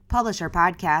Publisher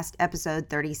Podcast, episode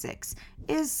 36.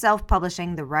 Is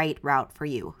self-publishing the right route for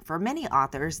you? For many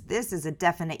authors, this is a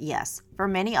definite yes. For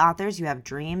many authors, you have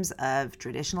dreams of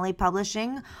traditionally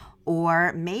publishing,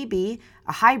 or maybe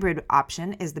a hybrid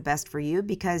option is the best for you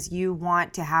because you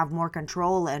want to have more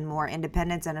control and more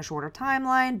independence and a shorter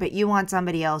timeline, but you want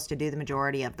somebody else to do the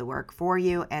majority of the work for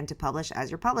you and to publish as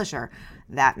your publisher.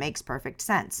 That makes perfect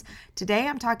sense. Today,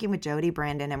 I'm talking with Jody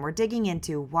Brandon, and we're digging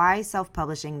into why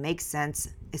self-publishing makes sense,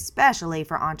 especially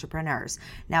for entrepreneurs.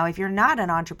 Now, if you're not an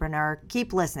entrepreneur,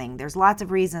 keep listening. There's lots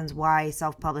of reasons why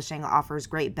self-publishing offers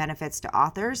great benefits to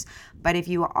authors, but if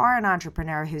you are an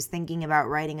entrepreneur who's thinking about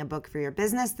writing a book for your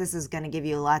business, this is going to give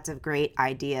you lots of great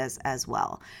ideas as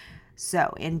well.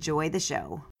 So enjoy the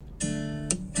show.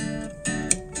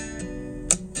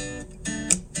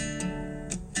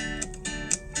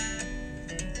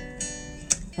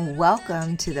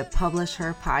 Welcome to the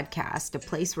Publisher Podcast, a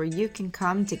place where you can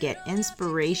come to get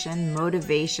inspiration,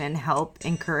 motivation, help,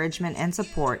 encouragement, and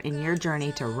support in your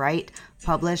journey to write,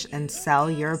 publish, and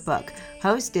sell your book.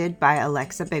 Hosted by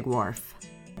Alexa Bigwharf.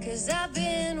 'Cause I've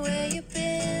been where you've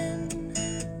been,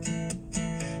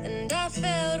 and I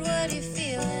felt what you're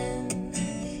feeling,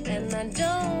 and I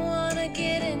don't want to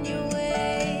get in your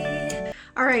way.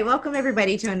 All right, welcome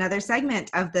everybody to another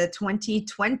segment of the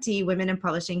 2020 Women in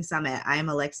Publishing Summit. I'm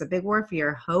Alexa Bigwharf,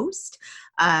 your host.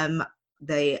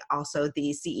 Also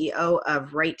the CEO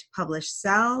of Write, Publish,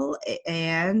 Sell,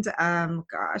 and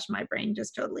gosh, my brain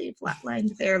just totally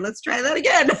flatlined there. Let's try that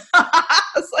again.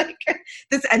 It's like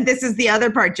this, and this is the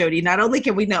other part, Jody. Not only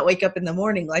can we not wake up in the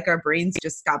morning, like our brains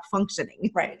just stop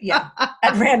functioning. Right. Yeah.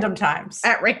 At random times.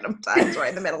 At random times, right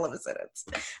in the middle of a sentence.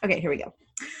 Okay, here we go.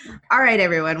 All right,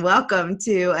 everyone. Welcome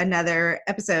to another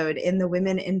episode in the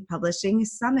Women in Publishing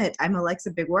Summit. I'm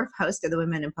Alexa Bigwharf, host of the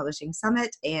Women in Publishing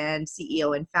Summit and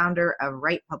CEO and founder of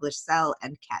Write, Publish, Sell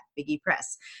and Cat Biggie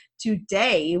Press.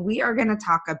 Today, we are going to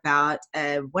talk about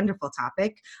a wonderful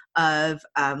topic of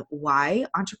why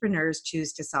entrepreneurs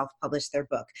choose to self-publish their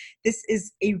book. This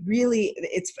is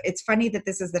it's funny that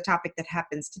this is the topic that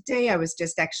happens today. I was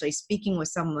just actually speaking with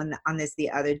someone on this the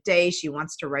other day. She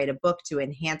wants to write a book to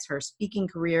enhance her speaking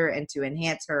career and to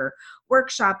enhance her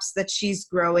workshops that she's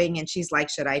growing. And she's like,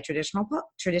 should I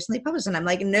traditionally publish? And I'm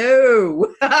like,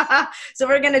 no. So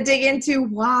we're going to dig into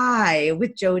why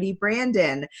with Jody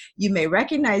Brandon. You may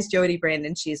recognize Jody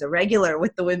Brandon. She's a regular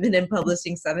with the Women in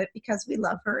Publishing Summit because we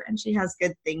love her and she has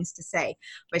good things to say.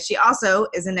 But she also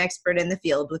is an expert in the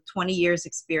field with 20 years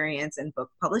experience in book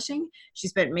publishing. She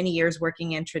spent many years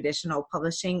working in traditional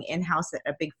publishing in-house at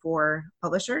a Big Four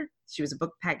publisher. She was a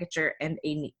book packager and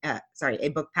a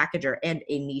book packager and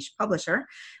a niche publisher.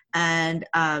 And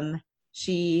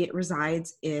she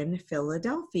resides in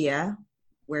Philadelphia,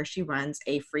 where she runs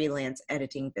a freelance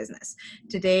editing business.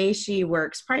 Today, she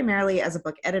works primarily as a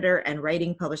book editor and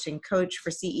writing publishing coach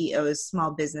for CEOs,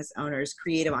 small business owners,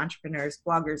 creative entrepreneurs,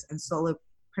 bloggers, and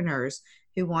solopreneurs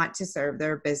who want to serve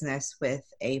their business with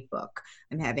a book.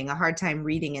 I'm having a hard time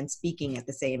reading and speaking at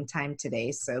the same time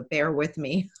today, so bear with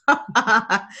me.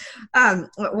 Well,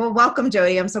 welcome,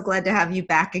 Jody. I'm so glad to have you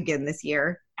back again this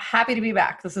year. Happy to be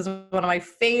back. This is one of my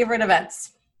favorite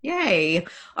events. Yay.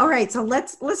 All right. So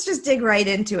let's just dig right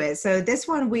into it. So this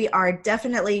one, we are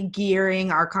definitely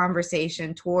gearing our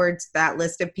conversation towards that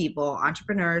list of people,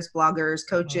 entrepreneurs, bloggers,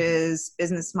 coaches,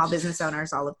 small business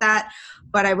owners, all of that.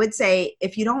 But I would say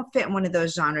if you don't fit in one of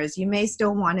those genres, you may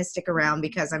still want to stick around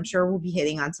because I'm sure we'll be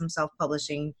hitting on some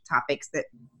self-publishing topics that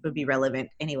would be relevant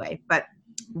anyway. But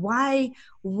why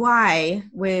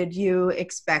would you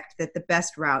expect that the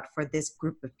best route for this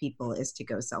group of people is to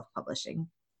go self-publishing?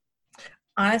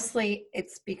 Honestly,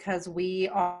 it's because we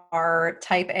are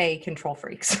type A control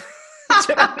freaks.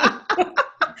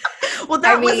 Well,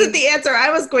 that wasn't the answer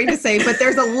I was going to say, but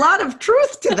there's a lot of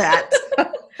truth to that.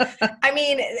 I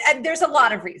mean, there's a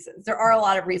lot of reasons. There are a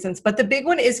lot of reasons, but the big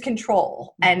one is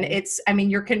control. And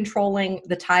you're controlling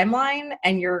the timeline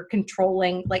and you're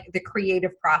controlling like the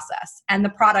creative process and the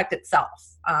product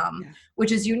itself,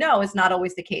 which, as you know, is not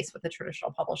always the case with a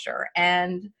traditional publisher.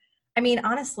 And I mean,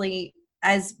 honestly,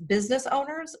 as business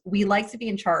owners, we like to be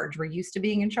in charge. We're used to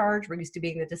being in charge. We're used to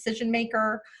being the decision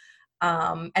maker.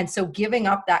 And so giving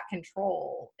up that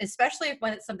control, especially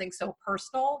when it's something so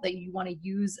personal that you want to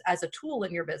use as a tool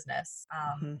in your business,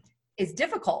 is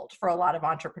difficult for a lot of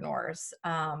entrepreneurs.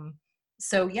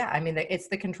 So yeah, I mean, it's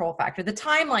the control factor. The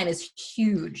timeline is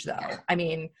huge though. I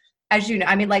mean, as you know,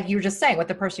 I mean, like you were just saying with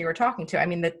the person you were talking to, I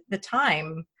mean, the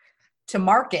time to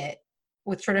market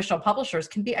with traditional publishers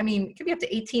can be up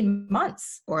to 18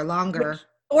 months or longer.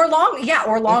 or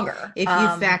longer. If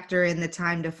you factor in the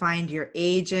time to find your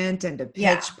agent and to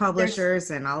pitch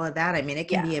publishers and all of that, I mean, it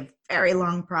can be a very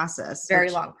long process.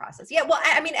 Long process. Yeah. Well,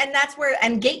 I mean, and that's where,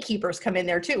 and gatekeepers come in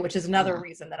there too, which is another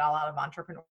reason that a lot of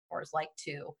entrepreneurs like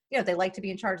to, they like to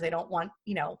be in charge. They don't want,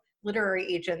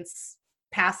 literary agents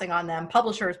passing on them,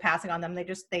 publishers passing on them.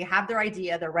 They have their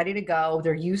idea. They're ready to go.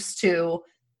 They're used to,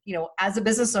 as a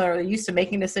business owner, they're used to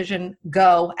making a decision,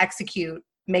 go execute,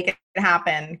 make it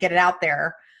happen, get it out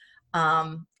there.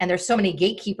 And there's so many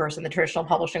gatekeepers in the traditional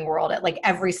publishing world at like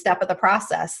every step of the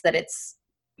process that it's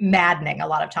maddening a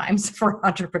lot of times for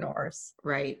entrepreneurs.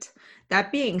 Right.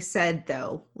 That being said,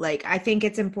 though, like, I think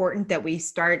it's important that we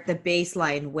start the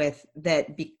baseline with that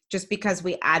just because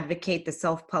we advocate the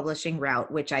self-publishing route,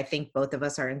 which I think both of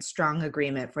us are in strong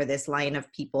agreement for this line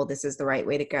of people, this is the right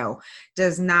way to go,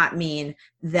 does not mean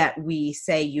that we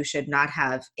say you should not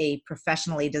have a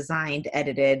professionally designed,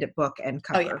 edited book and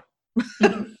cover. Oh,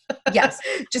 yeah. Yes.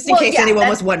 Just in case anyone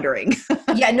was wondering.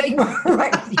 Yeah, no, you're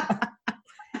right. Yeah.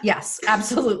 Yes,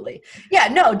 absolutely. Yeah,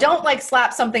 no, don't like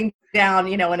slap something down,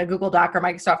 in a Google Doc or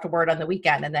Microsoft Word on the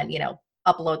weekend and then,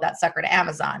 upload that sucker to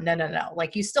Amazon. No.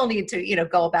 Like, you still need to,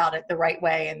 go about it the right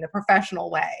way and the professional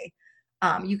way.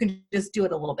 You can just do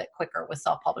it a little bit quicker with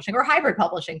self-publishing or hybrid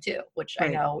publishing too, which I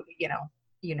know,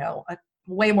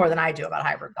 way more than I do about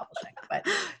hybrid publishing. But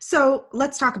so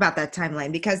let's talk about that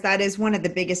timeline, because that is one of the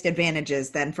biggest advantages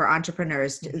then for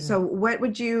entrepreneurs. Mm-hmm. So what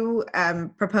would you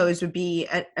propose would be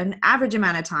an average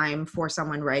amount of time for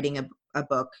someone writing a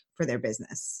book for their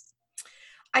business?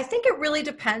 I think it really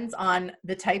depends on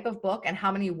the type of book and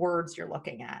how many words you're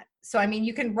looking at. So, I mean,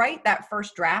 you can write that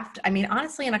first draft, I mean,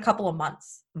 honestly, in a couple of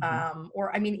months,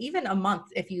 or I mean, even a month,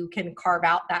 if you can carve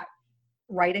out that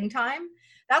writing time.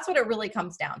 That's what it really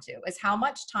comes down to, is how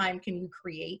much time can you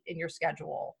create in your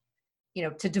schedule,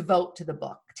 to devote to the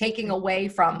book, taking away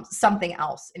from something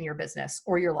else in your business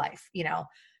or your life,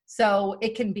 So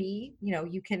it can be,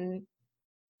 you can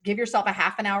give yourself a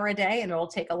half an hour a day and it'll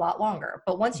take a lot longer.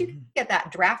 But once you get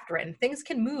that draft written, things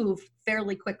can move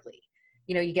fairly quickly.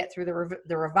 You get through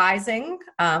the revising,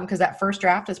 because that first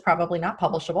draft is probably not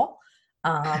publishable.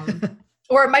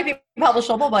 Or it might be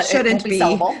publishable, but it won't be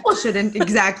sellable. Shouldn't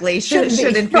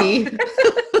be.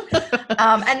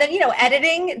 And then,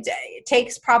 editing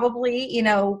takes probably,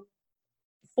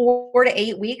 4 to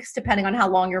 8 weeks, depending on how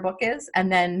long your book is. And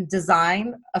then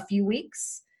design a few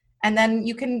weeks. And then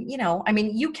you can,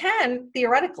 you can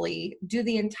theoretically do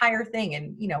the entire thing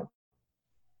in,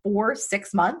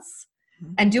 4-6 months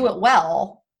and do it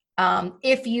well.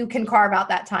 If you can carve out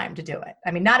that time to do it.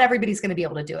 I mean, not everybody's going to be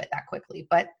able to do it that quickly,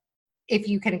 but if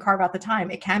you can carve out the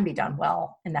time, it can be done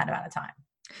well in that amount of time.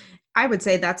 I would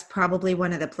say that's probably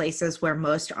one of the places where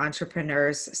most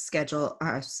entrepreneurs struggle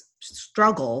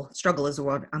is the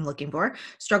word I'm looking for,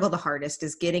 struggle the hardest,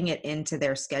 is getting it into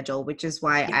their schedule, which is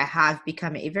why I have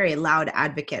become a very loud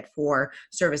advocate for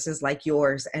services like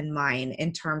yours and mine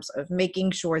in terms of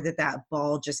making sure that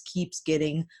ball just keeps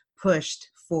getting pushed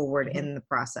forward in the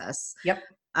process. Yep.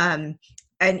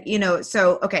 And,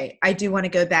 so, okay, I do want to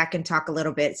go back and talk a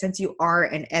little bit, since you are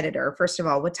an editor. First of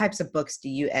all, what types of books do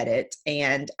you edit?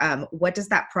 And what does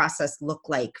that process look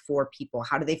like for people?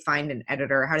 How do they find an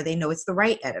editor? How do they know it's the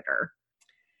right editor?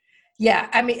 Yeah,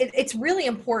 I mean, it's really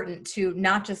important to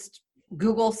not just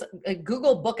Google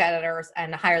book editors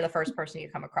and hire the first person you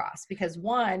come across, because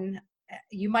one,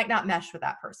 you might not mesh with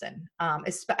that person.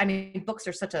 I mean, books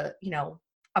are such a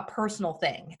personal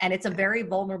thing, and it's a very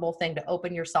vulnerable thing to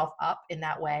open yourself up in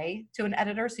that way to an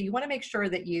editor. So you want to make sure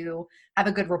that you have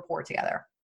a good rapport together.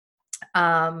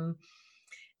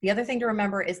 The other thing to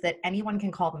remember is that anyone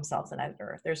can call themselves an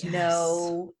editor. There's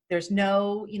no,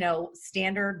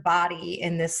 standard body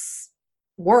in this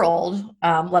world,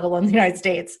 let alone the United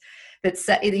States, that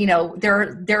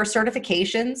there are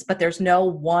certifications, but there's no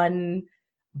one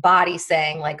body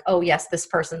saying like, oh yes, this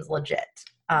person's legit.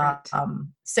 Right.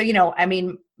 So, I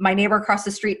mean, my neighbor across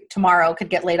the street tomorrow could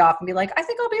get laid off and be like, I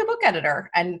think I'll be a book editor,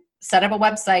 and set up a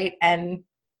website. And,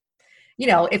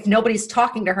 if nobody's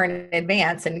talking to her in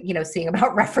advance and, seeing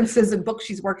about references and books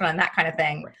she's working on, that kind of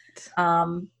thing.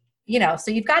 Right.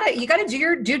 So you got to do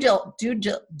your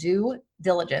due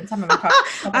diligence. I'm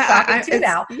talking to you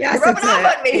now. Yes, you're rubbing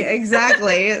off on me.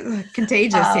 Exactly. It's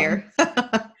contagious here.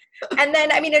 And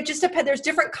then, I mean, it just depends. There's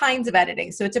different kinds of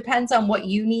editing. So it depends on what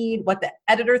you need, what the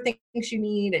editor thinks you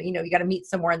need. And, you got to meet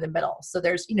somewhere in the middle. So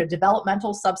there's,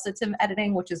 developmental substantive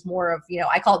editing, which is more of,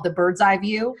 I call it the bird's eye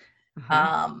view.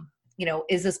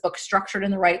 Is this book structured in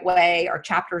the right way? Are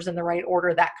chapters in the right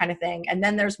order? That kind of thing. And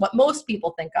then there's what most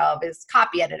people think of is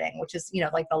copy editing, which is,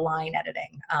 like the line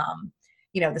editing.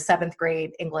 The 7th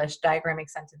grade English diagramming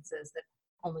sentences that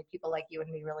only people like you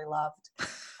and me really loved.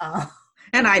 Uh,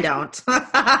 And I don't.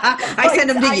 I send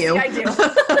them to you. I do.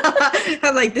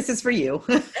 I'm like, this is for you.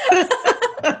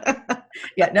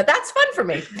 Yeah, no, that's fun for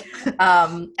me.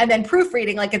 And then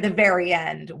proofreading, like at the very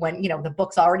end, when, the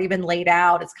book's already been laid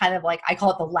out, it's kind of like, I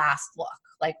call it the last look.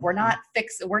 Like we're not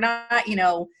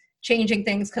changing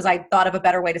things because I thought of a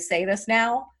better way to say this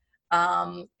now.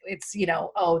 It's,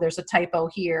 oh, there's a typo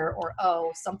here, or,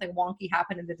 oh, something wonky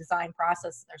happened in the design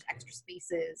process. There's extra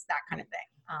spaces, that kind of thing.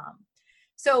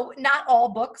 So not all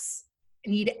books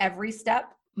need every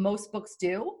step. Most books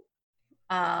do.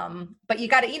 But you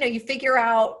got to, you figure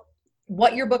out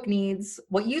what your book needs,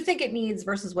 what you think it needs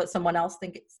versus what someone else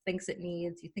thinks it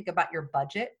needs. You think about your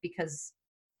budget because,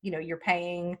 you're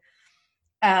paying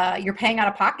out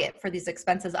of pocket for these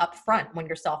expenses up front when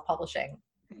you're self-publishing.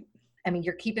 I mean,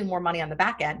 you're keeping more money on the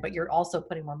back end, but you're also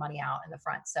putting more money out in the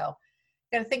front. So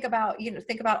you got to think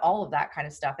about all of that kind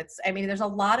of stuff. There's a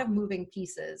lot of moving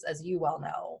pieces, as you well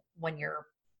know, when you're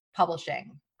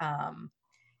publishing.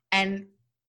 And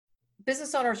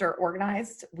business owners are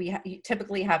organized. You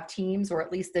typically have teams, or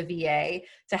at least the VA,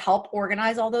 to help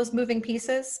organize all those moving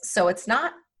pieces. So it's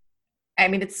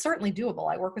certainly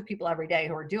doable. I work with people every day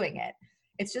who are doing it.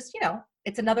 It's just,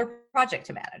 it's another project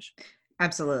to manage.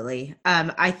 Absolutely.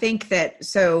 I think that,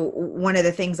 so one of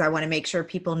the things I want to make sure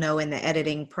people know in the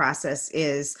editing process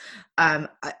is,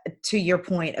 to your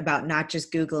point about not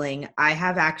just Googling, I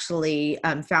have actually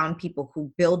found people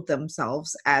who build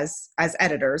themselves as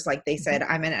editors. Like they said,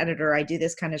 I'm an editor, I do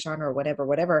this kind of genre,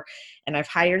 whatever. And I've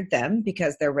hired them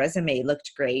because their resume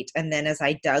looked great. And then as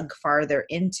I dug farther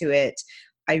into it,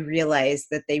 I realized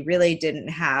that they really didn't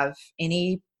have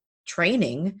any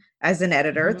training as an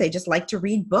editor. Mm-hmm. They just like to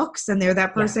read books, and they're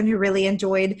that person who really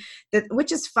enjoyed that,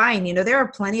 which is fine. There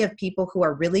are plenty of people who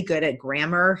are really good at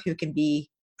grammar who can be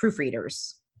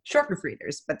proofreaders. Sure.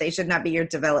 Proofreaders, but they should not be your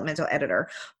developmental editor.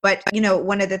 But,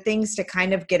 one of the things to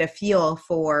kind of get a feel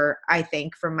for, I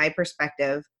think from my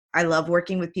perspective, I love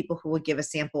working with people who will give a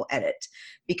sample edit,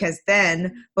 because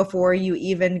then before you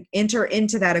even enter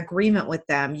into that agreement with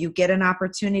them, you get an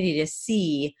opportunity to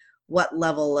see what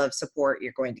level of support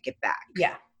you're going to get back.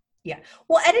 Yeah. Yeah.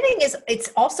 Well, editing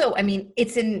it's also,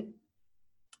 it's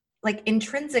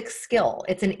intrinsic skill.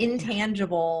 It's an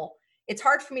intangible, it's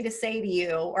hard for me to say to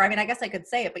you, or I guess I could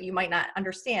say it, but you might not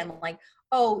understand, like,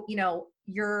 oh,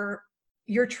 you're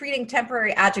treating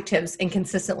temporary adjectives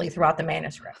inconsistently throughout the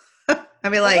manuscript.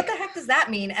 Like, what the heck does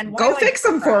that mean? And go fix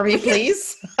them for me,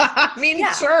 please.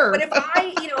 Sure. But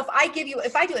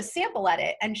if I do a sample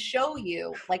edit and show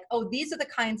you, like, oh, these are the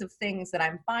kinds of things that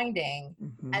I'm finding,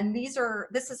 and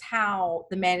this is how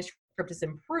the manuscript is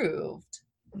improved,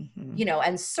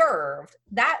 and served,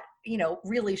 that,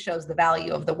 really shows the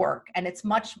value of the work. And it's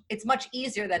much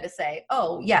easier than to say,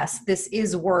 oh, yes, this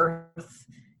is worth,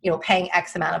 paying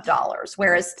X amount of dollars.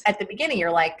 Whereas at the beginning,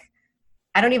 you're like,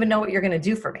 I don't even know what you're going to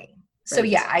do for me. So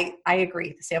yeah, I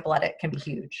agree. The sample edit can be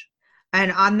huge.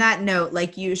 And on that note,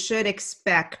 like, you should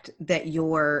expect that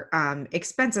your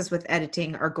expenses with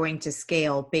editing are going to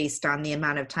scale based on the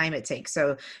amount of time it takes.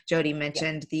 So Jody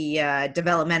mentioned the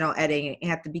developmental editing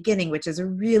at the beginning, which is a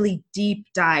really deep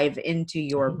dive into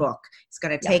your book. It's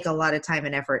going to take a lot of time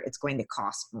and effort. It's going to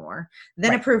cost more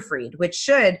than a proofread, which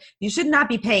you should not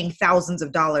be paying thousands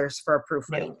of dollars for a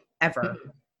proofread ever.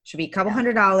 Should be a couple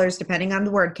 $100 depending on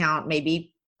the word count,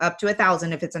 maybe up to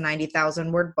 1,000 if it's a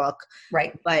 90,000 word book.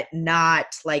 Right. But not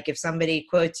like if somebody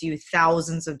quotes you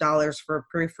thousands of dollars for a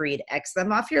proofread, X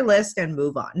them off your list and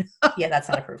move on. Yeah, that's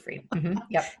not a proofread.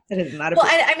 Yep. That is not a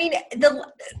proofread.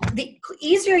 Well, the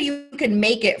easier you can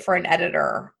make it for an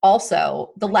editor,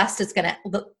 also, the less it's going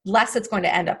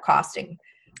to end up costing.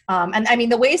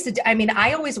 The ways to,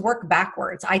 I always work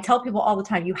backwards. I tell people all the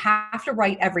time, you have to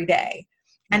write every day.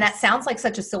 And that sounds like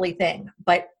such a silly thing,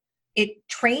 but it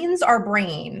trains our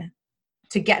brain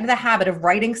to get into the habit of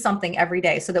writing something every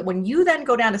day, so that when you then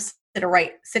go down to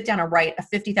sit down and write a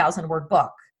 50,000 word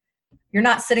book, you're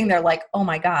not sitting there like, oh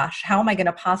my gosh, how am I going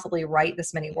to possibly write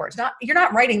this many words? You're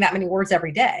not writing that many words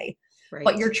every day,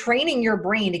 but you're training your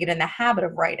brain to get in the habit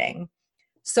of writing,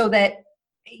 so that,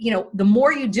 the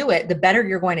more you do it, the better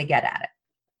you're going to get at it,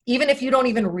 even if you don't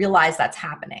even realize that's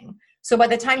happening. So by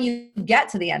the time you get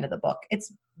to the end of the book,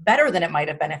 it's better than it might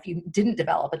have been if you didn't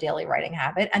develop a daily writing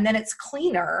habit. And then it's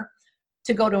cleaner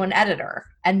to go to an editor.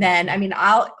 And then,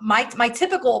 my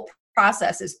typical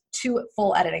process is 2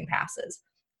 full editing passes.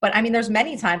 But there's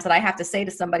many times that I have to say to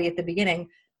somebody at the beginning,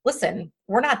 listen,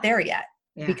 we're not there yet,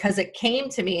 because it came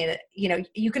to me, and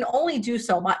you can only do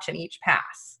so much in each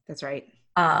pass. That's right.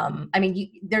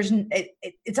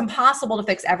 It's impossible to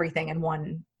fix everything in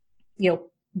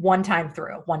one time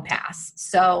through, one pass.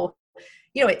 So,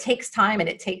 you know, it takes time and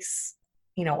it takes,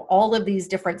 you know, all of these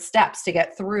different steps to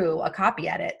get through a copy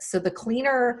edit. So the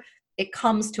cleaner it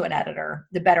comes to an editor,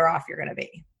 the better off you're going to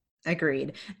be.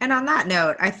 Agreed. And on that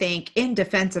note, I think in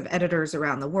defense of editors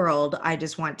around the world, I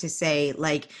just want to say,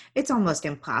 like, it's almost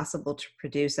impossible to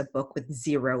produce a book with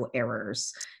zero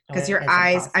errors because your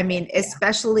eyes, I mean,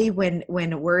 especially when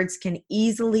words can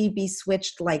easily be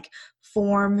switched like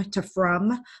form to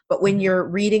from, but when you're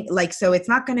reading, like, so it's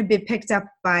not going to be picked up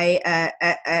by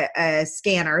a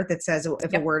scanner that says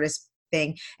if a word is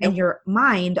thing, and your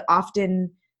mind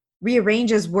often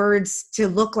rearranges words to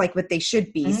look like what they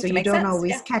should be. So you don't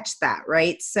always catch that,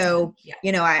 right? So,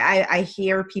 you know, I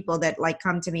hear people that like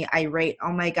come to me irate,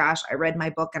 oh my gosh, I read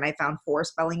my book and I found 4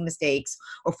 spelling mistakes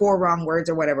or 4 wrong words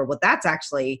or whatever. Well, that's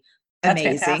actually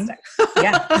amazing.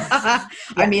 Yeah.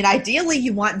 I mean, ideally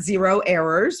you want 0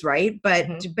 errors, right? But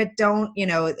don't, you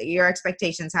know, your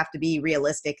expectations have to be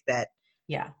realistic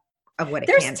of what it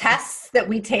There's can tests that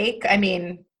we take. I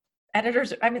mean,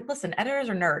 editors are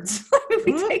nerds.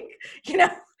 We take, you know,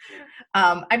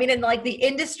 I mean, in like the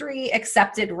industry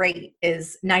accepted rate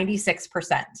is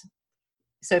 96%.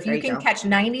 So if you can catch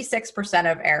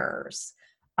 96% of errors,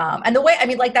 and the way, I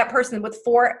mean, like that person with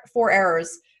four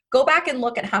errors, go back and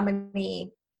look at how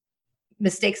many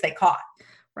mistakes they caught.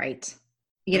 Right.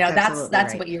 You know,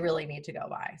 that's what you really need to go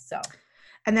by. So.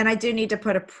 And then I do need to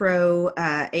put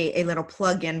a little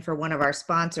plug in for one of our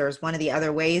sponsors. One of the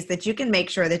other ways that you can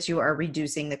make sure that you are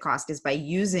reducing the cost is by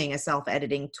using a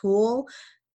self-editing tool,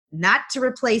 not to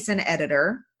replace an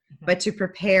editor, but to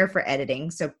prepare for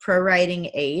editing. So ProWriting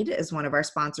Aid is one of our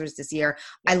sponsors this year.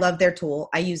 I love their tool.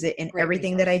 I use it in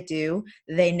everything that I do.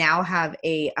 They now have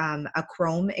a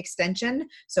Chrome extension.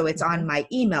 So it's on my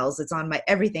emails. It's on my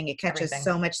everything. It catches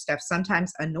so much stuff,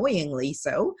 sometimes annoyingly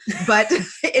so, but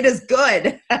it is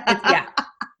good.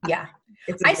 Yeah.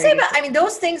 I say, but I mean,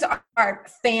 those things are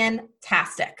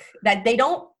fantastic that they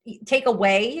don't take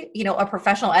away, you know, a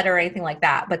professional editor or anything like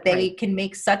that, but they can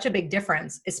make such a big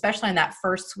difference, especially in that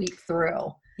first sweep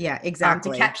through. Yeah,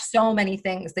 exactly. To catch so many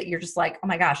things that you're just like, oh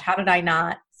my gosh, how did I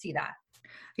not see that?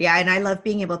 Yeah, and I love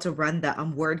being able to run the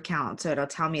word count. So it'll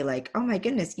tell me like, oh my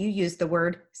goodness, you used the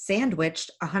word sandwiched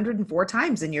 104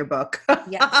 times in your book.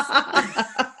 Yes.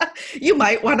 You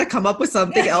might want to come up with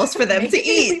something else for them to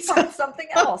eat. Something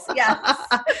else, yes.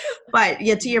 But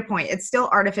yeah, to your point, it's still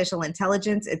artificial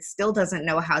intelligence. It still doesn't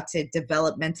know how to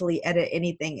developmentally edit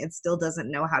anything. It still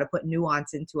doesn't know how to put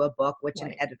nuance into a book, which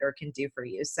an editor can do for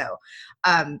you. So,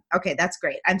 okay, that's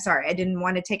great. I'm sorry. I didn't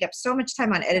want to take up so much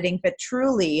time on editing, but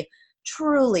truly,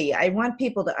 I want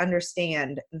people to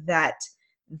understand that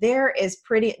there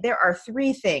are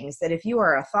 3 things that if you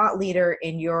are a thought leader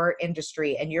in your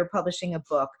industry and you're publishing a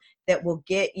book that will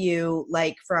get you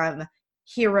like from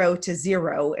hero to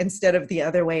 0 instead of the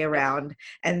other way around.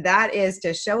 And that is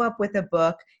to show up with a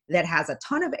book that has a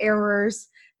ton of errors,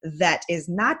 that is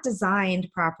not designed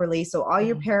properly. So all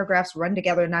your paragraphs run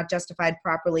together, not justified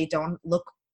properly,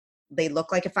 they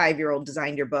look like a 5-year-old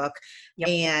designed your book,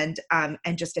 and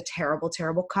just a terrible,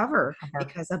 terrible cover,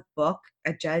 because a book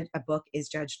is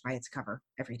judged by its cover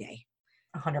every day.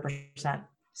 100%.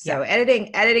 So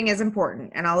editing is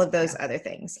important, and all of those other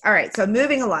things. All right. So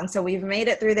moving along. So we've made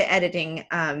it through the editing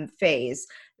phase.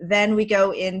 Then we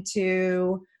go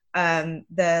into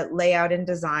the layout and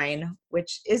design,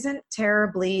 which isn't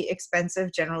terribly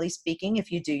expensive, generally speaking,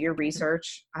 if you do your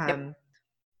research.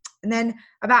 And then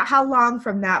about how long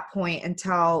from that point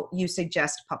until you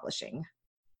suggest publishing?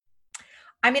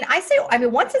 I mean,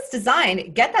 once it's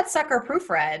designed, get that sucker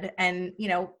proofread and, you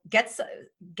know, get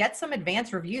some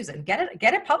advanced reviews and get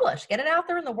it published, get it out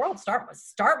there in the world,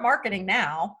 start marketing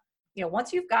now. You know,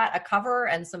 once you've got a cover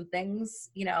and some things,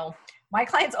 you know, my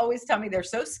clients always tell me they're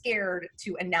so scared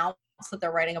to announce that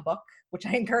they're writing a book, which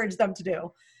I encourage them to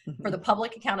do for the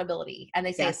public accountability. And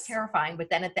they say it's terrifying,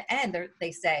 but then at the end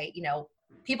they say, you know,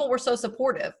 people were so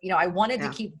supportive. You know, I wanted to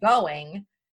keep going.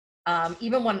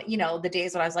 Even when, you know, the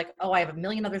days when I was like, oh, I have a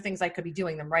million other things I could be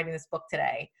doing than writing this book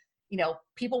today. You know,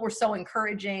 people were so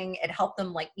encouraging. It helped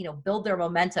them, like, you know, build their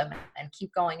momentum and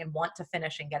keep going and want to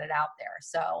finish and get it out there.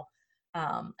 So,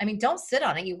 I mean, don't sit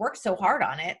on it. You work so hard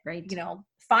on it, right? You know,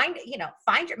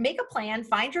 make a plan,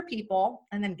 find your people,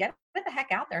 and then get the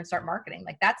heck out there and start marketing.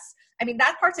 Like that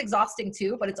part's exhausting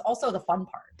too, but it's also the fun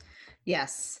part.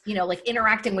 Yes. You know, like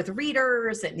interacting with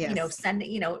readers and, you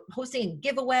know, hosting a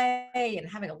giveaway and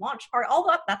having a launch party, all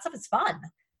that stuff is fun.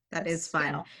 That is It's,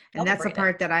 fun. And that's the celebrate it.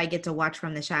 part that I get to watch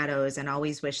from the shadows and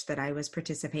always wish that I was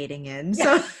participating in.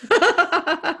 Yeah.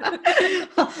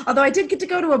 So although I did get to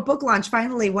go to a book launch.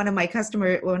 Finally, one of my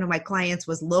clients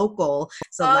was local.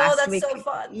 So Oh, last that's week, so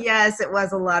fun. yes, it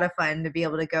was a lot of fun to be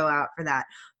able to go out for that.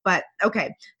 But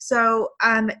okay. So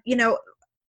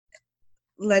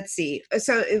let's see.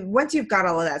 So once you've got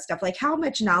all of that stuff, like how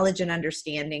much knowledge and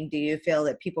understanding do you feel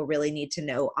that people really need to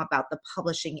know about the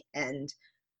publishing end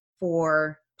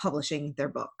for publishing their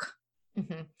book?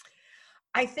 Mhm.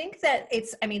 I think that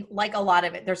like a lot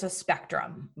of it, there's a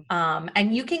spectrum,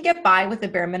 and you can get by with the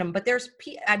bare minimum, but there's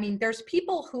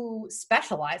people who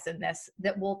specialize in this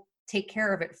that will take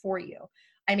care of it for you.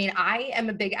 I mean, I am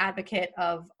a big advocate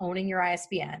of owning your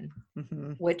ISBN,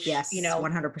 which, yes,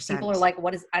 100%. people are like,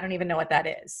 I don't even know what that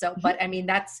is. So, but I mean,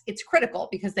 it's critical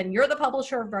because then you're the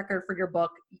publisher of record for your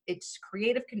book. It's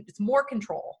creative, it's more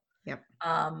control. Yep.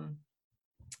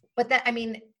 But that, I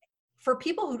mean, for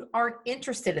people who aren't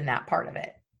interested in that part of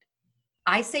it,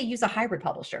 I say use a hybrid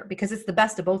publisher because it's the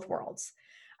best of both worlds.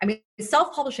 I mean,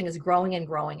 self-publishing is growing and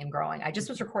growing and growing. I just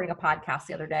was recording a podcast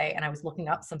the other day and I was looking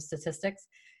up some statistics.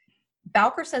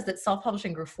 Bowker says that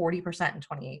self-publishing grew 40% in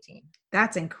 2018.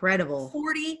 That's incredible.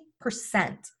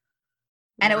 40%.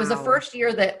 And it was the first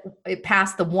year that it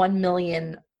passed the 1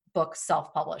 million books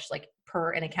self-published, like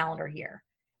in a calendar year.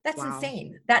 That's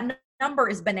insane. That number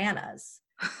is bananas.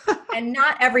 And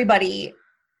not everybody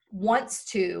wants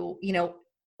to,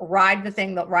 ride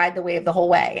the wave the whole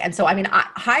way. And so, I mean,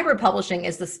 hybrid publishing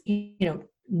is this,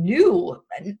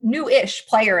 new-ish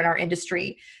player in our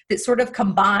industry that sort of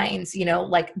combines,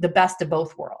 like the best of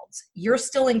both worlds. You're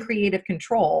still in creative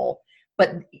control,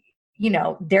 but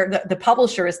the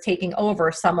publisher is taking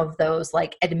over some of those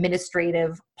like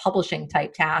administrative publishing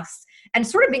type tasks and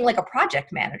sort of being like a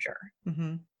project manager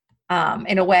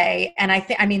in a way. And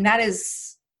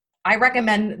I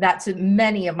recommend that to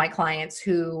many of my clients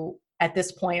who at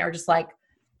this point are just like,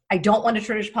 I don't want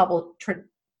to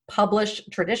publish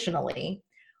traditionally,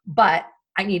 but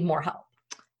I need more help.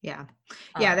 Yeah.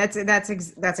 Yeah.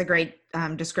 That's a great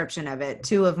description of it.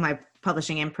 2 of my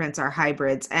publishing imprints are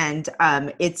hybrids, and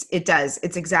it's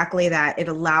exactly that. It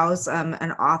allows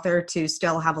an author to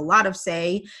still have a lot of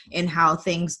say in how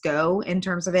things go in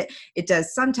terms of it. It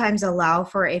does sometimes allow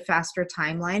for a faster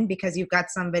timeline because you've got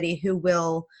somebody who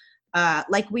will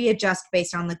we adjust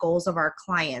based on the goals of our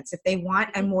clients. If they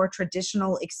want a more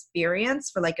traditional experience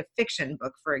for like a fiction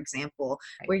book, for example,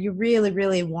 where you really,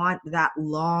 really want that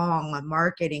long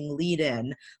marketing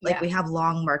lead-in, we have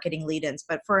long marketing lead-ins,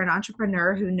 but for an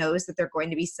entrepreneur who knows that they're going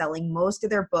to be selling most of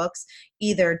their books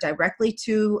either directly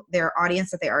to their audience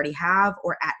that they already have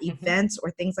or at events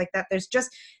or things like that,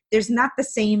 there's not the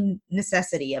same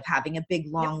necessity of having a big,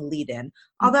 long lead-in.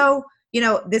 Although,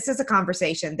 this is a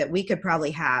conversation that we could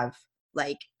probably have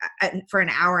for an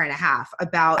hour and a half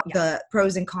about the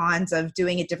pros and cons of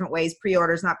doing it different ways,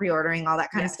 pre-orders, not pre-ordering, all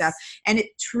that kind of stuff. And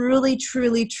it truly,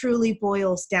 truly, truly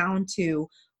boils down to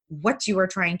what you are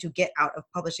trying to get out of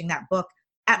publishing that book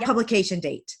at publication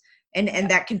date. And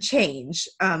that can change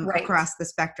across the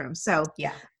spectrum. So,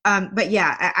 but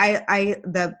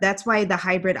that's why the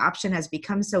hybrid option has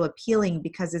become so appealing,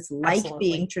 because it's like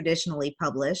being traditionally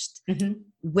published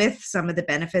with some of the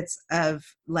benefits of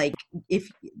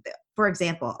for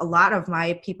example, a lot of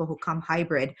my people who come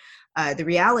hybrid, the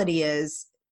reality is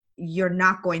you're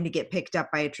not going to get picked up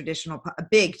by a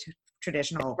big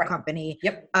traditional company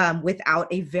without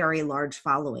a very large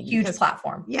following, huge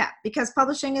platform. Yeah, because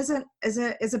publishing is a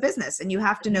business, and you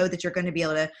have to know that you're going to be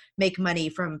able to make money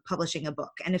from publishing a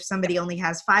book. And if somebody only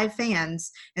has 5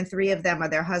 fans and 3 of them are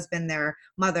their husband, their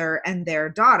mother, and their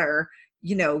daughter,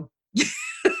 that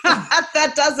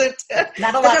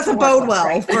doesn't bode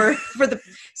well for the.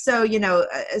 So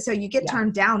so you get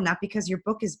turned down not because your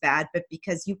book is bad, but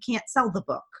because you can't sell the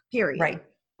book. Period. Right.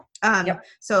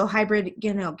 So hybrid,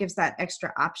 gives that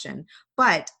extra option,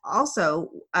 but also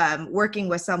working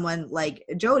with someone like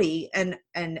Jody and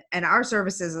our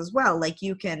services as well,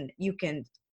 you can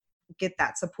get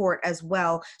that support as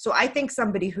well. So I think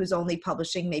somebody who's only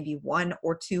publishing maybe 1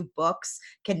 or 2 books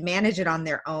can manage it on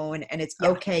their own, and it's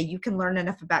okay. You can learn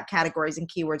enough about categories and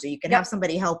keywords, or you can have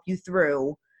somebody help you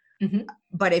through.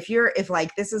 But if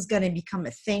this is going to become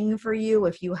a thing for you,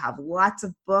 if you have lots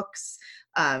of books,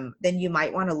 then you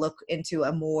might want to look into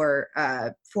a more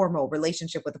formal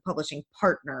relationship with a publishing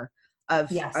partner of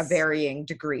varying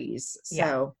degrees.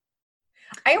 So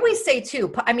I always say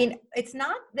too, I mean, it's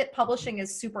not that publishing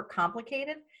is super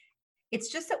complicated. It's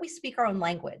just that we speak our own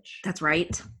language. That's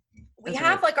right. We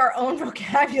have our own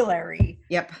vocabulary.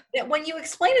 Yep. That when you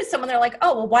explain it to someone, they're like,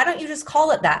 oh, well, why don't you just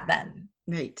call it that then?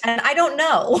 Right. And I don't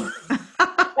know.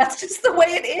 That's just the way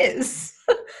it is.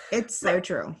 It's so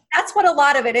true. That's what a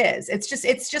lot of it is. It's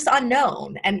just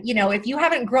unknown. And, you know, if you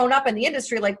haven't grown up in the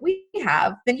industry like we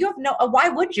have, then you have why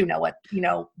would you know what, you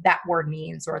know, that word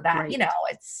means or that, Right. you know,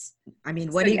 it's. I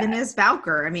mean, what even is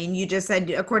Bowker? I mean, you just said,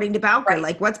 according to Bowker, Right.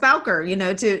 like what's Bowker, you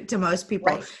know, to most people.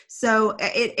 Right. So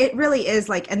it really is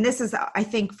like, and this is, I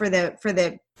think for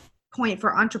the point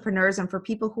for entrepreneurs and for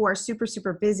people who are super,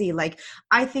 super busy. Like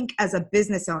I think as a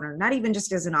business owner, not even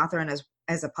just as an author and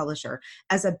as a publisher,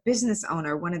 as a business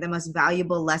owner, one of the most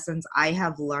valuable lessons I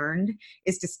have learned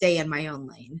is to stay in my own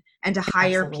lane and to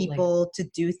hire Absolutely. people to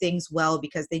do things well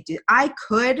because they do. I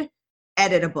could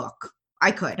edit a book.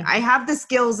 I could. I have the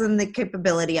skills and the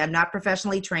capability. I'm not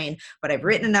professionally trained, but I've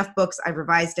written enough books. I've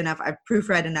revised enough. I've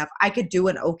proofread enough. I could do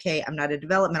an okay. I'm not a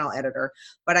developmental editor,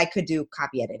 but I could do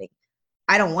copy editing.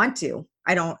 I don't want to.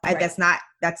 I don't. Right.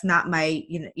 That's not my.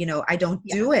 You know. I don't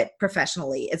do it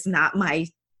professionally. It's not my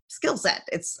skill set.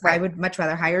 It's. Right. I would much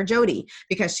rather hire Jody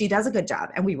because she does a good job,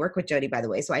 and we work with Jody, by the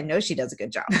way, so I know she does a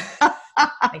good job.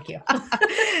 Thank you.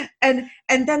 and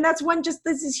then that's one just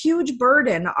this huge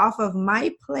burden off of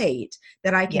my plate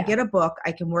that I can get a book.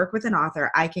 I can work with an author.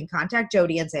 I can contact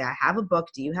Jody and say, I have a book.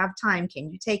 Do you have time?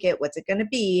 Can you take it? What's it going to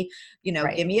be? You know,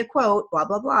 give me a quote, blah,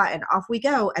 blah, blah. And off we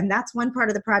go. And that's one part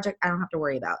of the project I don't have to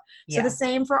worry about. So the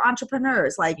same for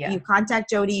entrepreneurs. Like you contact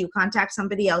Jody, you contact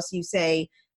somebody else, you say,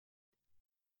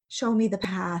 show me the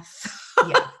path.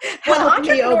 Yeah. Well,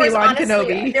 entrepreneurs, Obi-Wan honestly,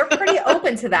 Kenobi. they're pretty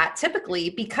open to that typically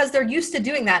because they're used to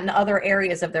doing that in other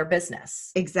areas of their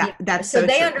business. Exactly. Yeah. That's so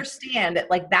they true. understand that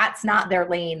like that's not their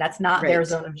lane. That's not their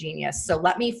zone of genius. So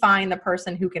let me find the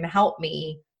person who can help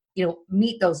me, you know,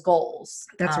 meet those goals.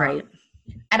 That's right.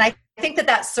 And I think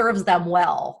that serves them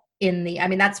well I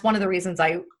mean, that's one of the reasons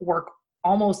I work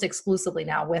almost exclusively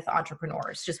now with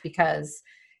entrepreneurs, just because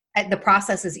the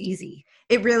process is easy.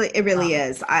 It really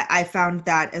is. I found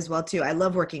that as well too. I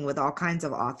love working with all kinds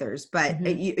of authors, but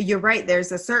you're right.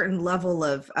 There's a certain level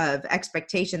of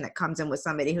expectation that comes in with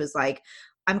somebody who's like,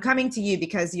 I'm coming to you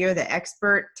because you're the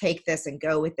expert, take this and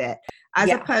go with it. As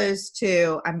opposed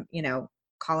to, I'm, you know,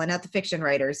 calling out the fiction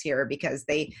writers here because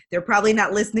they're probably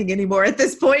not listening anymore at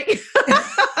this point.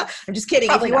 I'm just kidding.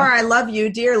 Probably if you are, I love you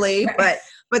dearly, but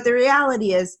the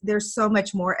reality is there's so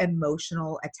much more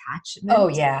emotional attachment. Oh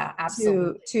yeah,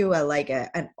 absolutely. To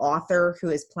an author who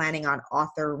is planning on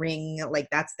authoring, like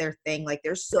that's their thing. Like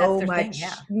there's so much.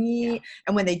 And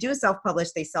when they do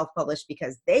self-publish, they self-publish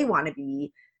because they want to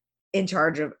be in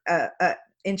charge of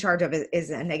it is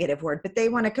a negative word, but they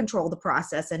want to control the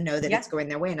process and know that it's going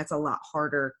their way. And it's a lot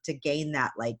harder to gain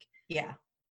that, like,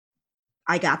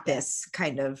 I got this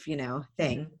kind of, you know,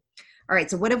 thing. Mm-hmm. All right.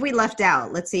 So what have we left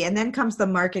out? Let's see. And then comes the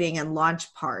marketing and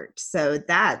launch part. So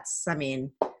that's, I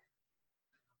mean,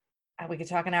 we could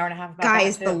talk an hour and a half about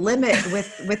guys, the limit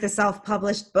with a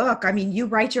self-published book. I mean, you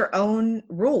write your own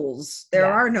rules. There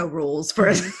are no rules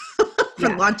for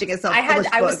launching a self-published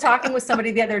book. I was talking with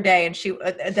somebody the other day, and she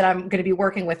that I'm going to be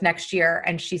working with next year,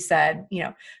 and she said,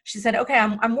 okay,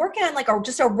 I'm working on like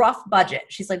just a rough budget.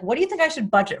 She's like, what do you think I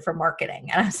should budget for marketing?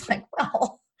 And I was like,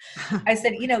 well, I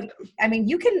said, I mean,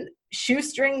 you can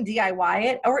shoestring DIY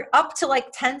it, or up to like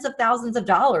tens of thousands of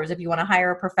dollars if you want to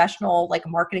hire a professional, like a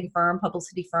marketing firm,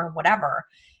 publicity firm, whatever.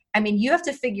 I mean, you have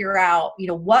to figure out,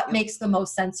 what makes the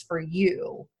most sense for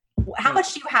you. How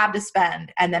much do you have to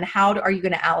spend? And then how are you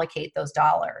going to allocate those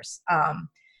dollars?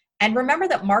 And remember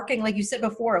that marketing, like you said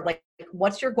before, like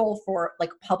what's your goal for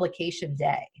like publication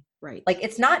day? Right. Like,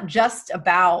 it's not just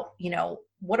about,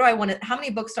 what do I want to, how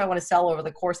many books do I want to sell over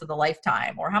the course of the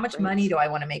lifetime? Or how much money do I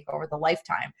want to make over the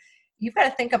lifetime? You've got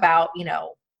to think about,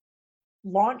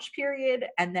 launch period.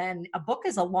 And then a book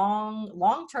is a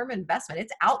long-term investment.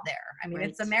 It's out there. I mean,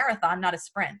 it's a marathon, not a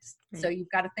sprint. So you've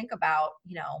got to think about,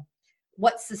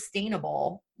 what's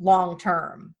sustainable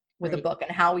long-term with a book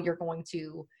and how you're going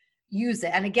to use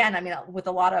it. And again, I mean, with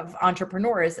a lot of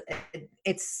entrepreneurs,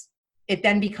 it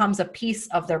then becomes a piece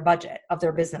of their budget, of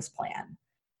their business plan.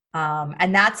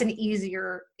 And that's an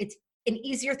easier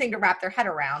thing to wrap their head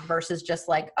around versus just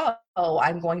like, oh,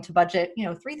 I'm going to budget,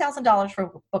 $3,000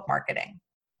 for book marketing.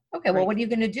 Okay. Well, what are you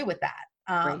going to do with that?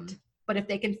 But if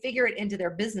they can figure it into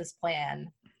their business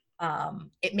plan,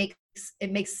 it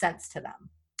makes sense to them.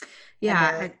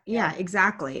 Yeah,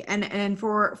 exactly. And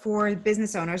for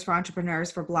business owners, for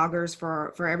entrepreneurs, for bloggers,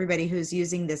 for everybody who's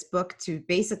using this book to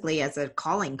basically as a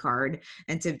calling card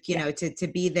and to, to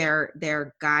be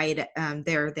their guide,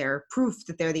 their proof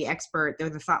that they're the expert,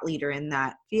 they're the thought leader in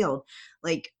that field.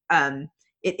 Like,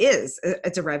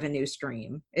 it's a revenue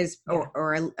stream Yeah.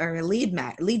 or a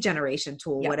lead generation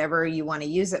tool, Yeah. whatever you want to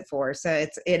use it for. So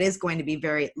it is going to be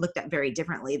looked at very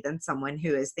differently than someone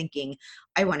who is thinking,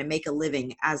 I want to make a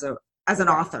living as an Right.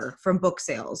 author from book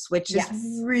sales, which Yes.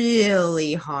 is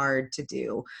really hard to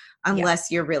do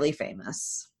unless you're really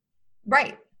famous.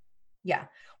 Right. Yeah.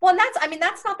 Well, and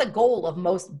that's not the goal of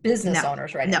most business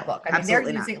owners writing a book. I mean, they're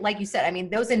using, like you said, I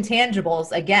mean, those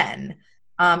intangibles again.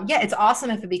 It's awesome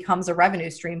if it becomes a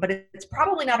revenue stream, but it's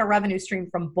probably not a revenue stream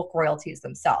from book royalties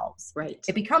themselves. Right.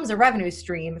 It becomes a revenue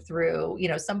stream through,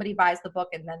 somebody buys the book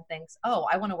and then thinks, oh,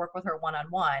 I want to work with her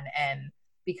one-on-one, and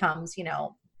becomes,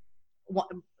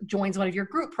 joins one of your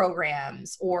group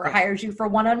programs or hires you for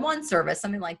one-on-one service,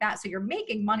 something like that. So you're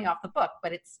making money off the book,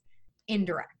 but it's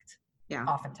indirect. Yeah.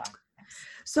 Oftentimes.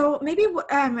 So maybe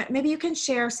you can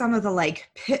share some of the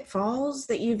pitfalls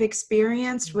that you've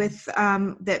experienced with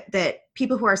that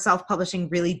people who are self-publishing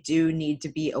really do need to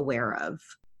be aware of.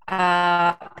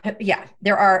 Yeah,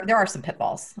 there are some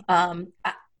pitfalls.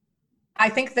 I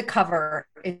think the cover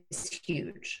is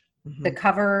huge. Mm-hmm. The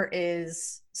cover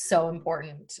is so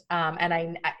important. And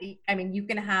I mean, you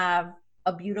can have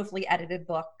a beautifully edited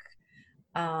book,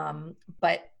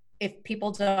 but if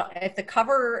the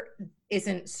cover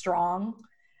isn't strong,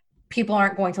 people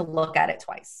aren't going to look at it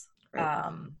twice, right.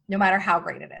 No matter how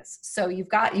great it is. So you've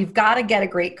got to get a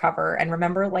great cover, and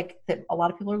remember, that a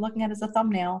lot of people are looking at as a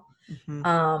thumbnail,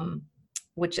 mm-hmm.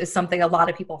 Which is something a lot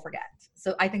of people forget.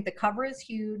 So I think the cover is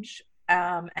huge,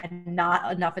 and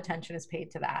not enough attention is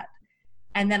paid to that.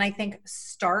 And then I think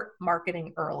start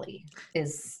marketing early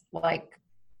is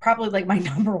probably my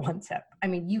number one tip. I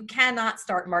mean, you cannot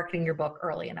start marketing your book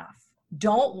early enough.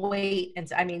 Don't wait.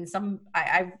 And I mean,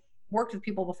 I've worked with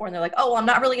people before and they're like, oh, well, I'm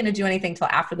not really going to do anything till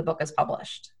after the book is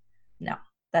published. No,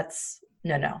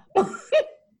 no.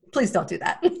 Please don't do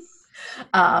that.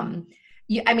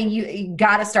 You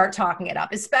got to start talking it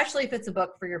up, especially if it's a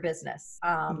book for your business,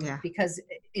 because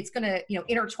it's going to,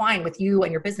 intertwine with you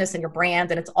and your business and your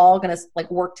brand, and it's all going to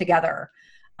work together.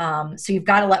 So you've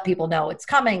got to let people know it's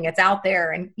coming, it's out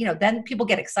there. And, then people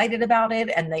get excited about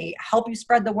it and they help you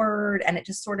spread the word, and it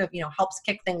just sort of, helps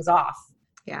kick things off.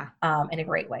 Yeah. In a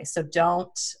great way. So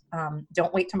don't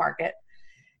wait to market.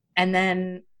 And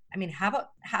then, have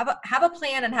a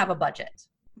plan and have a budget.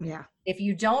 Yeah. If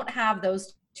you don't have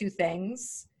those two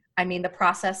things, the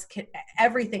process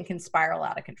everything can spiral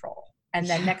out of control. And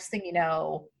then next thing you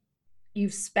know,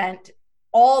 you've spent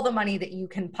all the money that you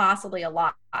can possibly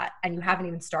allot, and you haven't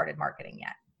even started marketing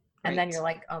yet. And then you're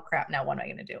like, oh crap, now what am I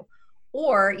going to do?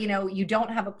 Or, you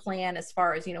don't have a plan as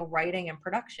far as, writing and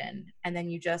production. And then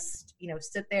you just,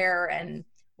 sit there, and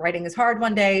writing is hard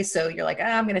one day. So you're like,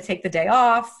 I'm going to take the day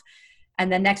off. And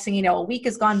then next thing you know, a week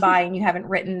has gone by and you haven't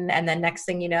written. And then next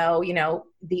thing you know,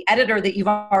 the editor that you've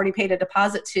already paid a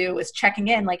deposit to is checking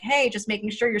in hey, just making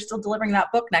sure you're still delivering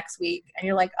that book next week. And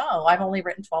you're like, oh, I've only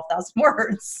written 12,000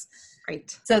 words.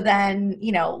 Right. So then,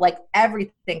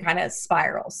 everything kind of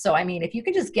spirals. So, if you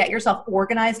can just get yourself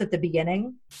organized at the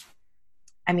beginning,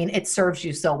 it serves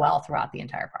you so well throughout the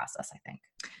entire process, I think.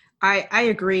 I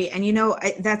agree. And,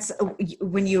 that's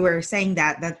when you were saying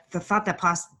that the thought that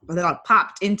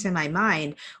popped into my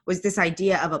mind was this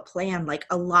idea of a plan.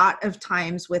 A lot of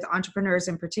times with entrepreneurs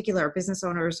in particular, business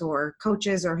owners or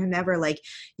coaches or whomever,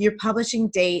 your publishing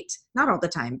date, not all the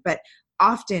time, but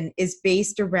often is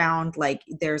based around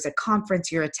there's a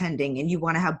conference you're attending and you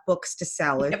want to have books to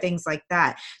sell or things like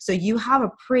that. So you have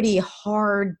a pretty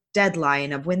hard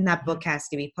deadline of when that book has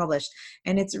to be published.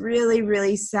 And it's really,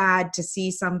 really sad to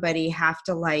see somebody have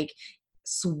to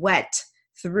sweat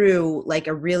through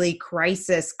a really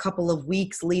crisis couple of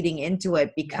weeks leading into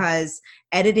it because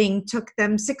editing took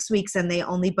them 6 weeks and they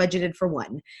only budgeted for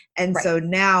 1. And so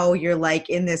now you're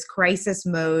in this crisis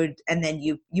mode, and then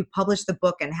you publish the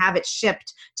book and have it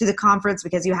shipped to the conference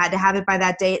because you had to have it by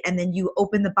that date. And then you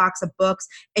open the box of books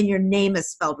and your name is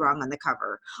spelled wrong on the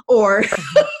cover, or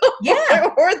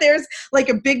or there's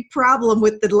a big problem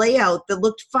with the layout that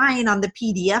looked fine on the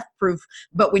PDF proof,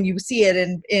 but when you see it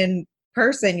in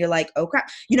person, you're like, oh crap.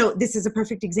 This is a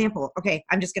perfect example. Okay,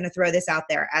 I'm just going to throw this out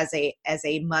there as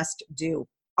a must do.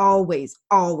 Always,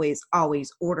 always, always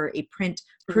order a print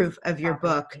proof of your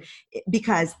book,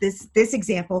 because this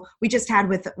example we just had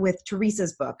with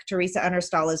Teresa's book. Teresa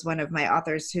Unnerstall is one of my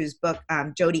authors whose book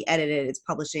Jody edited. It's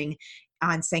publishing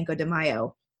on Cinco de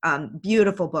Mayo.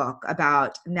 Beautiful book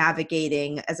about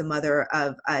navigating as a mother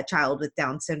of a child with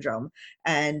Down syndrome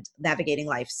and navigating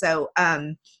life. So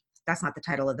that's not the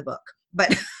title of the book,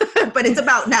 but it's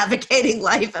about navigating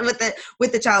life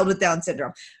with the child with Down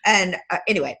syndrome. And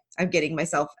anyway, I'm getting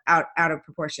myself out of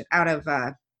proportion, out of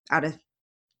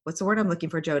what's the word I'm looking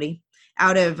for, Jody?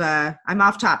 out of I'm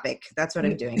off topic. That's what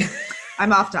I'm doing.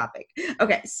 I'm off topic.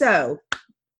 Okay, so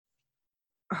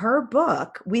her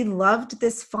book, we loved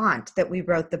this font that we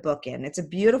wrote the book in. It's a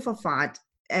beautiful font.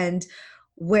 And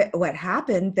what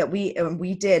happened that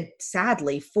we did,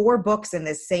 sadly, 4 books in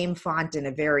this same font in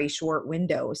a very short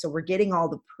window. So we're getting all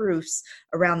the proofs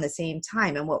around the same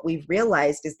time. And what we've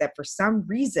realized is that for some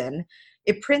reason,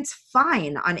 it prints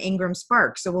fine on Ingram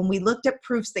Spark. So when we looked at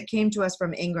proofs that came to us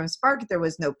from Ingram Spark, there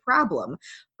was no problem.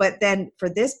 But then for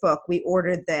this book, we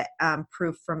ordered the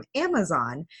proof from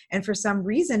Amazon. And for some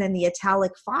reason in the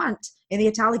italic font, in the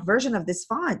italic version of this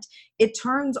font, it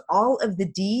turns all of the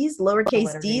D's,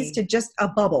 lowercase D's, to just a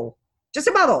bubble. Just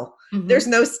a bubble. Mm-hmm. There's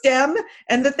no stem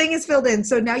and the thing is filled in.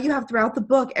 So now you have throughout the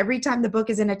book, every time the book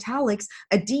is in italics,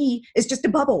 a D is just a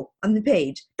bubble on the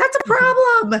page. That's a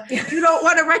problem. You don't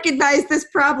want to recognize this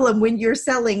problem when you're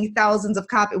selling thousands of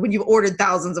copies, when you've ordered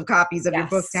thousands of copies of your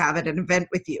book to have at an event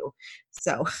with you.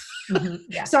 So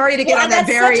sorry to get on that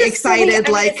very excited,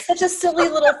 it's such a silly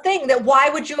little thing that why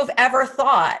would you have ever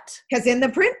thought? Because in the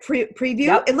print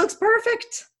preview, it looks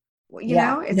perfect. You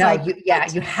know,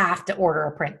 it's you have to order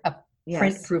a print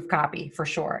proof copy for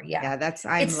sure.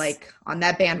 I'm like on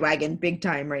that bandwagon big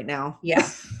time right now.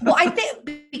 Well, I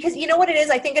think because you know what it is,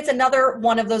 I think it's another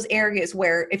one of those areas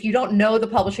where if you don't know the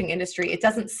publishing industry, it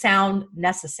doesn't sound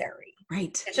necessary.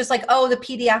 Right. It's just like, oh, the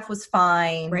PDF was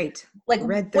fine. Right. Like,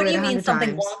 what do you mean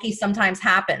something wonky sometimes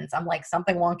happens? I'm like,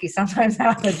 something wonky sometimes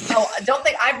happens. Oh, I don't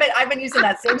think I've been using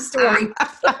that same story.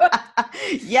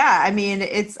 Yeah. I mean,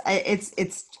 it's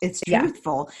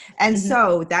truthful. And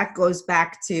so that goes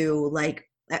back to like,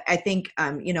 I think,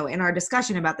 in our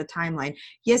discussion about the timeline,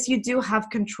 yes, you do have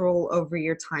control over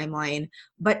your timeline,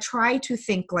 but try to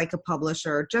think like a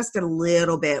publisher just a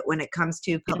little bit when it comes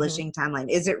to publishing timeline.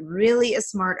 Is it really a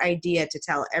smart idea to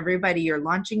tell everybody you're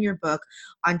launching your book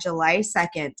on July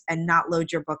 2nd and not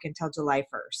load your book until July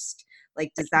 1st?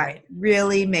 Like, does that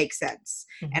really make sense?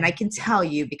 And I can tell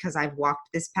you because I've walked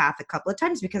this path a couple of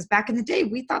times because back in the day,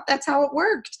 we thought that's how it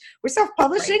worked. We're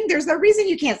self-publishing. Right. There's no reason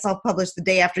you can't self-publish the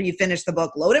day after you finish the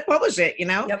book. Load it, publish it,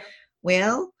 Yep.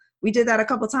 Well, we did that a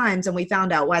couple of times and we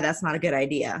found out why that's not a good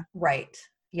idea. Right.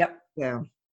 Yep. So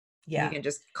you can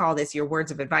just call this your words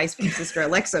of advice from Sister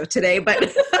Alexa today, but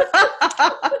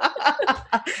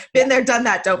been there, done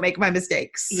that. Don't make my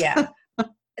mistakes. Yeah.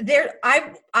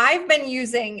 I've been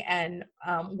using and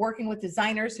working with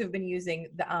designers who've been using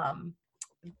the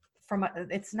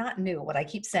it's not new. What I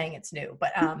keep saying it's new,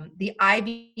 but the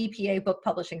IBPA book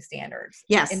publishing standards.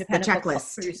 Yes, the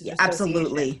checklist. Yeah,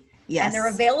 absolutely. Yes, and they're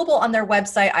available on their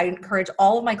website. I encourage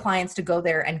all of my clients to go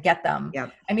there and get them.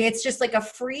 Yep. I mean, it's just like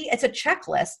it's a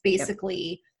checklist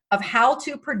basically of how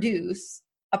to produce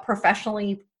a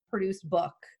professionally produced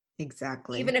book.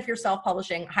 Exactly. Even if you're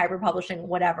self-publishing, hybrid publishing,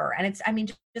 whatever. And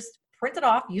just print it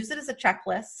off, use it as a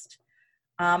checklist.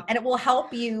 And it will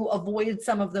help you avoid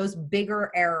some of those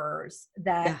bigger errors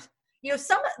that,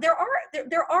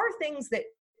 there are things that,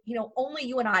 only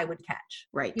you and I would catch.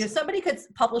 Right. Somebody could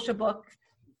publish a book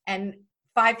and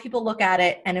 5 people look at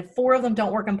it. And if 4 of them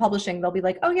don't work in publishing, they'll be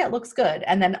like, oh yeah, it looks good.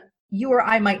 And then you or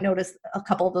I might notice a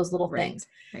couple of those little things.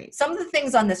 Right. Some of the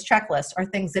things on this checklist are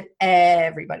things that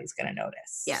everybody's going to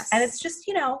notice. Yes. And it's just,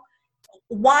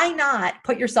 why not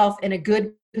put yourself in a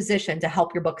good position to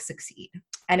help your book succeed?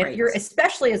 And if you're,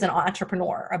 especially as an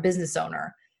entrepreneur, a business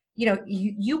owner,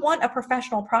 you want a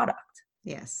professional product.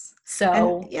 Yes.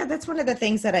 So that's one of the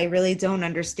things that I really don't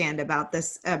understand about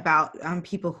this, about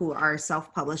people who are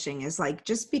self-publishing is like,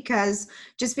 just because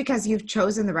you've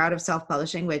chosen the route of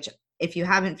self-publishing, which if you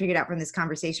haven't figured out from this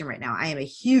conversation right now, I am a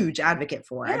huge advocate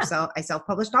for. Yeah. I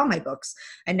self-published all my books,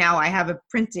 and now I have a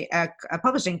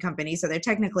publishing company, so they're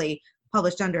technically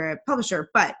published under a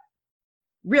publisher, but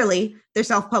really they're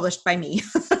self-published by me,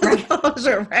 right?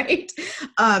 Publisher, right?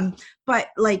 But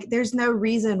like, there's no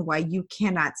reason why you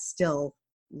cannot still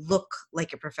look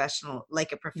like a professional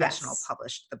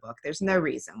published the book. There's no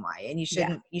reason why, and you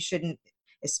shouldn't,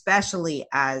 especially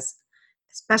as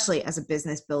a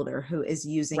business builder who is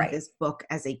using this book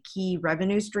as a key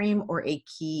revenue stream or a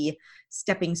key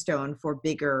stepping stone for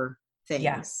bigger things.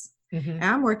 Yes. Mm-hmm. And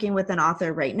I'm working with an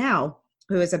author right now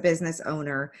who is a business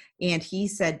owner, and he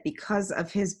said because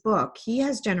of his book, he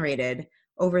has generated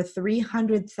over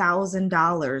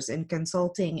 $300,000 in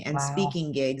consulting and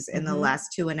speaking gigs in the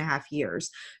last 2.5 years.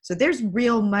 So there's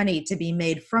real money to be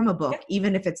made from a book,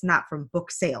 even if it's not from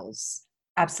book sales.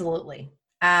 Absolutely.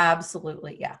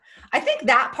 Absolutely. Yeah. I think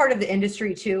that part of the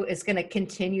industry too is going to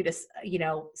continue to,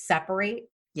 separate.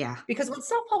 Yeah. Because when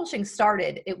self-publishing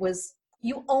started, it was,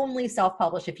 you only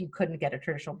self-publish if you couldn't get a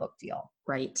traditional book deal.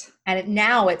 Right. And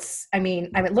now it's, I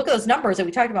mean, look at those numbers that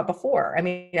we talked about before. I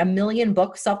mean, 1 million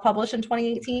books self-published in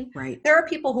 2018. Right. There are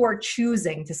people who are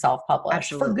choosing to self-publish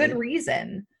Absolutely. for good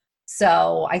reason.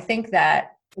 So I think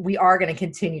that we are going to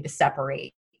continue to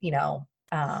separate,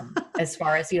 as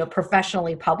far as,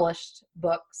 professionally published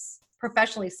books,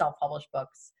 professionally self-published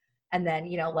books. And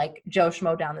then, like Joe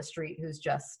Schmo down the street, who's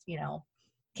just,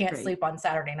 can't Right. sleep on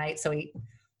Saturday night. So he,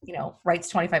 writes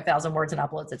 25,000 words and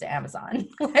uploads it to Amazon.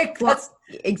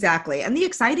 Exactly. And the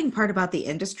exciting part about the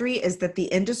industry is that the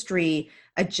industry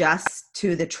adjusts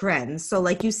to the trends. So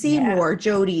like you see more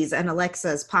Jodys and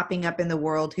Alexas popping up in the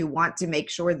world who want to make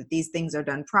sure that these things are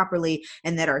done properly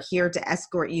and that are here to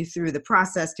escort you through the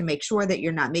process to make sure that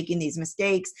you're not making these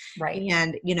mistakes. Right.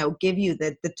 And, give you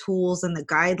the tools and the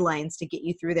guidelines to get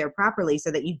you through there properly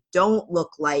so that you don't look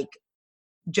like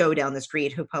Joe down the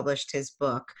street who published his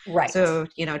book. Right. So,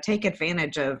 take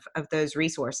advantage of those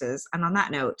resources. And on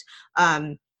that note,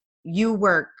 you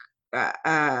work,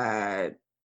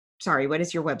 sorry, what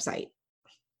is your website?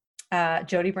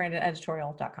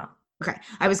 JodyBrandonEditorial.com. Okay.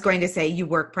 I was going to say you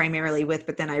work primarily with,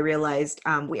 but then I realized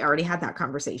we already had that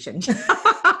conversation.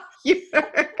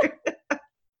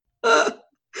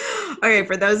 Okay,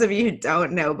 for those of you who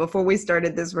don't know, before we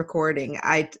started this recording,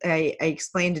 I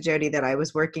explained to Jody that I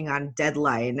was working on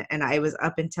deadline and I was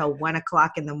up until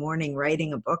 1:00 in the morning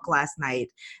writing a book last night.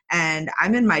 And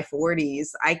I'm in my 40s.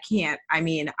 I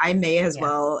may as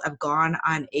well have gone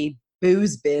on a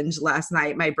booze binge last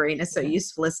night. My brain is so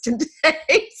useless today.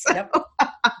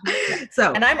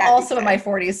 And I'm also in my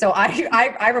 40s. So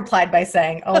I replied by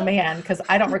saying, oh man, because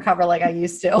I don't recover like I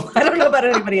used to. I don't know about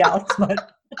anybody else,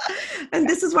 but. And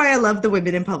this is why I love the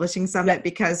Women in Publishing Summit,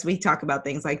 because we talk about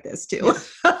things like this too.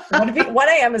 1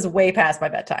 a.m. is way past my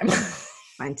bedtime.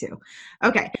 Mine too.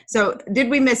 Okay. So did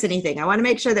we miss anything? I want to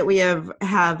make sure that we have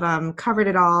covered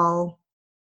it all.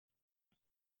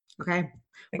 Okay.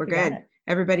 We're good.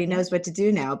 Everybody knows what to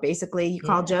do now. Basically, you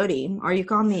call Jody or you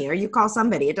call me or you call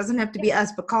somebody. It doesn't have to be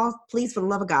us, but please, for the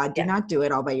love of God, do not do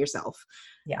it all by yourself.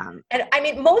 Yeah.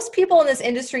 And most people in this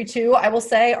industry too, I will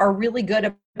say, are really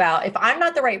good about, if I'm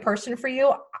not the right person for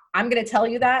you, I'm going to tell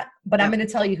you that, but I'm going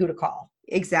to tell you who to call.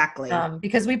 Exactly.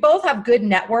 Because we both have good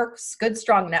networks, good,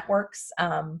 strong networks.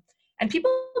 And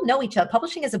people know each other.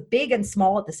 Publishing is a big and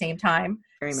small at the same time.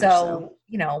 Very much so.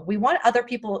 We want other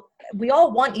people, we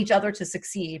all want each other to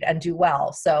succeed and do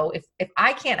well. So if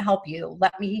I can't help you,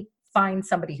 let me find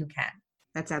somebody who can.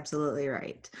 That's absolutely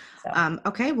right. So.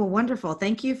 Okay, well, wonderful.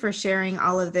 Thank you for sharing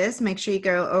all of this. Make sure you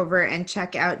go over and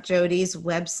check out Jody's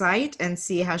website and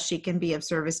see how she can be of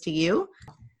service to you.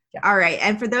 Yeah. All right.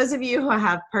 And for those of you who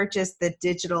have purchased the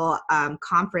digital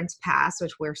conference pass,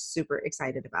 which we're super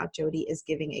excited about, Jody is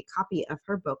giving a copy of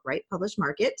her book, Write, Publish,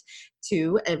 Market,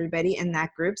 to everybody in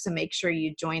that group. So make sure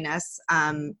you join us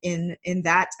in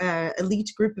that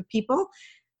elite group of people.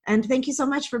 And thank you so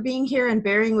much for being here and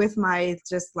bearing with my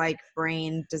just like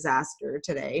brain disaster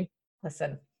today.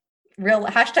 Listen, real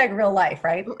life,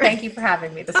 right? Thank you for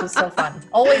having me. This was so fun.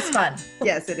 Always fun.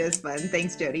 Yes, it is fun.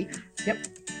 Thanks, Jody. Yep.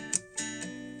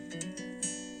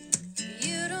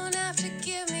 You don't have to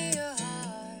give me your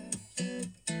heart.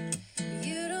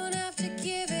 You don't have to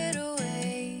give it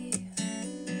away.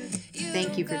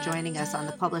 Thank you for joining us on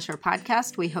the Publisher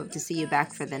Podcast. We hope to see you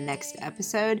back for the next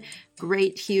episode.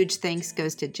 Great, huge thanks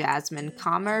goes to Jasmine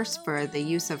Commerce for the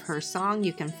use of her song.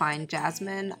 You can find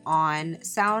Jasmine on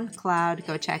SoundCloud.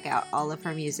 Go check out all of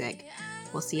her music.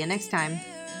 We'll see you next time.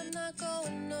 I'm not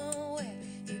going nowhere.